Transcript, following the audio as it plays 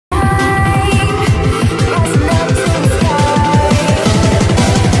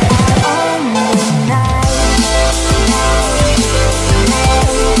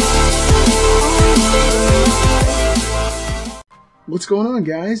What's going on,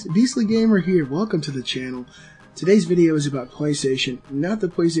 guys? Beastly Gamer here. Welcome to the channel. Today's video is about PlayStation, not the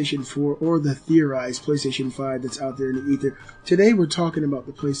PlayStation 4 or the theorized PlayStation 5 that's out there in the ether. Today we're talking about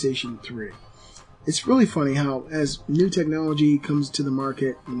the PlayStation 3. It's really funny how as new technology comes to the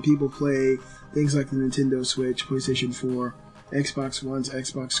market and people play things like the Nintendo Switch, PlayStation 4, Xbox Ones,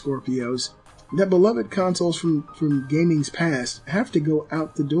 Xbox Scorpios, that beloved consoles from gaming's past have to go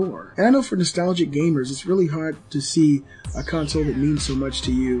out the door. And I know for nostalgic gamers, it's really hard to see a console that means so much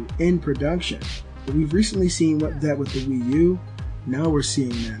to you in production. But we've recently seen that with the Wii-U. Now we're seeing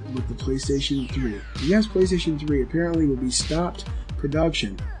that with the PlayStation 3. Yes, PlayStation 3 apparently will be stopped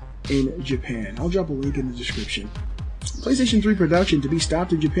production in Japan. I'll drop a link in the description. PlayStation 3 production to be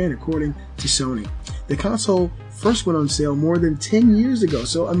stopped in Japan according to Sony. The console first went on sale more than 10 years ago.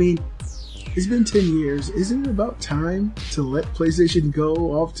 So, I mean, it's been 10 years. Isn't it about time to let PlayStation go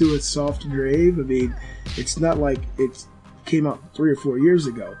off to its soft grave? I mean, it's not like it came out 3 or 4 years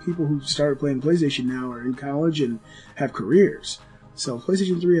ago. People who started playing PlayStation now are in college and have careers. So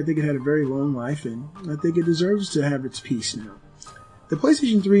PlayStation 3, I think it had a very long life, and I think it deserves to have its peace now. The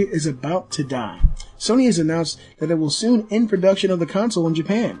PlayStation 3 is about to die. Sony has announced that it will soon end production of the console in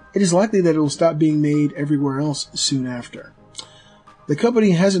Japan. It is likely that it will stop being made everywhere else soon after. The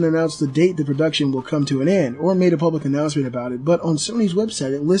company hasn't announced the date the production will come to an end or made a public announcement about it, but on Sony's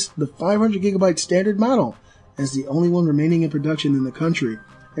website it lists the 500GB standard model as the only one remaining in production in the country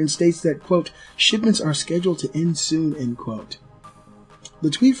and states that, quote, shipments are scheduled to end soon, end quote.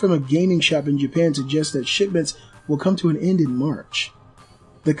 The tweet from a gaming shop in Japan suggests that shipments will come to an end in March.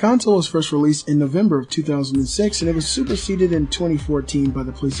 The console was first released in November of 2006 and it was superseded in 2014 by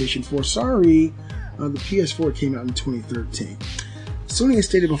the PlayStation 4. Sorry, the PS4 came out in 2013. Sony has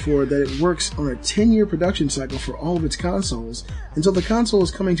stated before that it works on a 10-year production cycle for all of its consoles until the console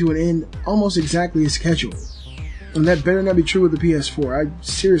is coming to an end almost exactly as scheduled. And that better not be true with the PS4. I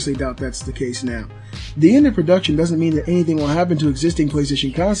seriously doubt that's the case now. The end of production doesn't mean that anything will happen to existing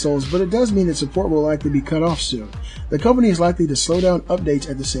PlayStation consoles, but it does mean that support will likely be cut off soon. The company is likely to slow down updates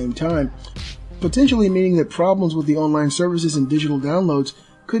at the same time, potentially meaning that problems with the online services and digital downloads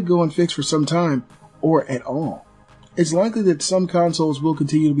could go unfixed for some time, or at all. It's likely that some consoles will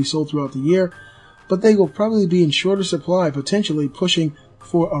continue to be sold throughout the year, but they will probably be in shorter supply, potentially pushing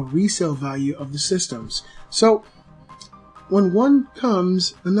for a resale value of the systems. So, when one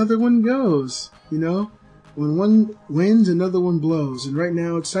comes, another one goes, you know? When one wins, another one blows. And right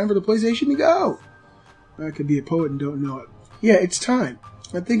now, it's time for the PlayStation to go. I could be a poet and don't know it. Yeah, it's time.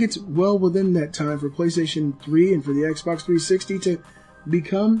 I think it's well within that time for PlayStation 3 and for the Xbox 360 to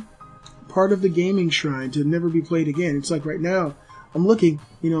become part of the gaming shrine, to never be played again. It's like right now, I'm looking,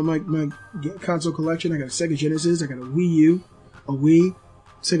 you know, my console collection. I got a Sega Genesis, I got a Wii-U, a Wii,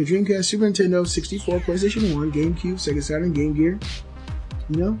 Sega Dreamcast, Super Nintendo, 64, PlayStation 1, GameCube, Sega Saturn, Game Gear,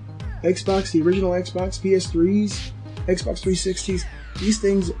 you know, Xbox, the original Xbox, PS3s, Xbox 360s. These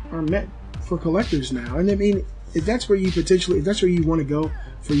things are meant for collectors now. And I mean, if that's where you want to go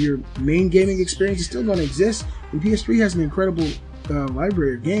for your main gaming experience, it's still going to exist. And PS3 has an incredible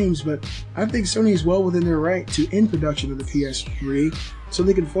library of games, but I think Sony is well within their right to end production of the PS3 so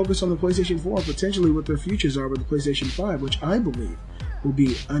they can focus on the PlayStation 4 and potentially what their futures are with the PlayStation 5, which I believe will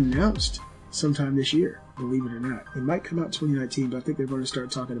be announced sometime this year, believe it or not. It might come out 2019, but I think they're going to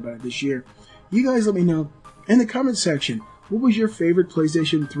start talking about it this year. You guys let me know in the comment section, what was your favorite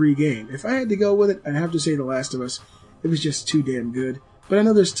PlayStation 3 game? If I had to go with it, I'd have to say The Last of Us. It was just too damn good. But I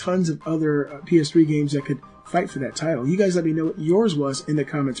know there's tons of other PS3 games that could fight for that title. You guys let me know what yours was in the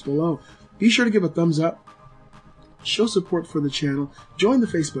comments below. Be sure to give a thumbs up, show support for the channel, join the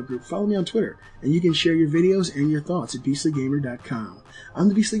Facebook group, follow me on Twitter, and you can share your videos and your thoughts at beastlygamer.com. I'm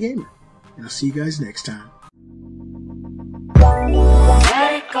the Beastly Gamer, and I'll see you guys next time.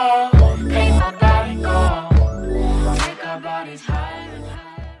 Let it go.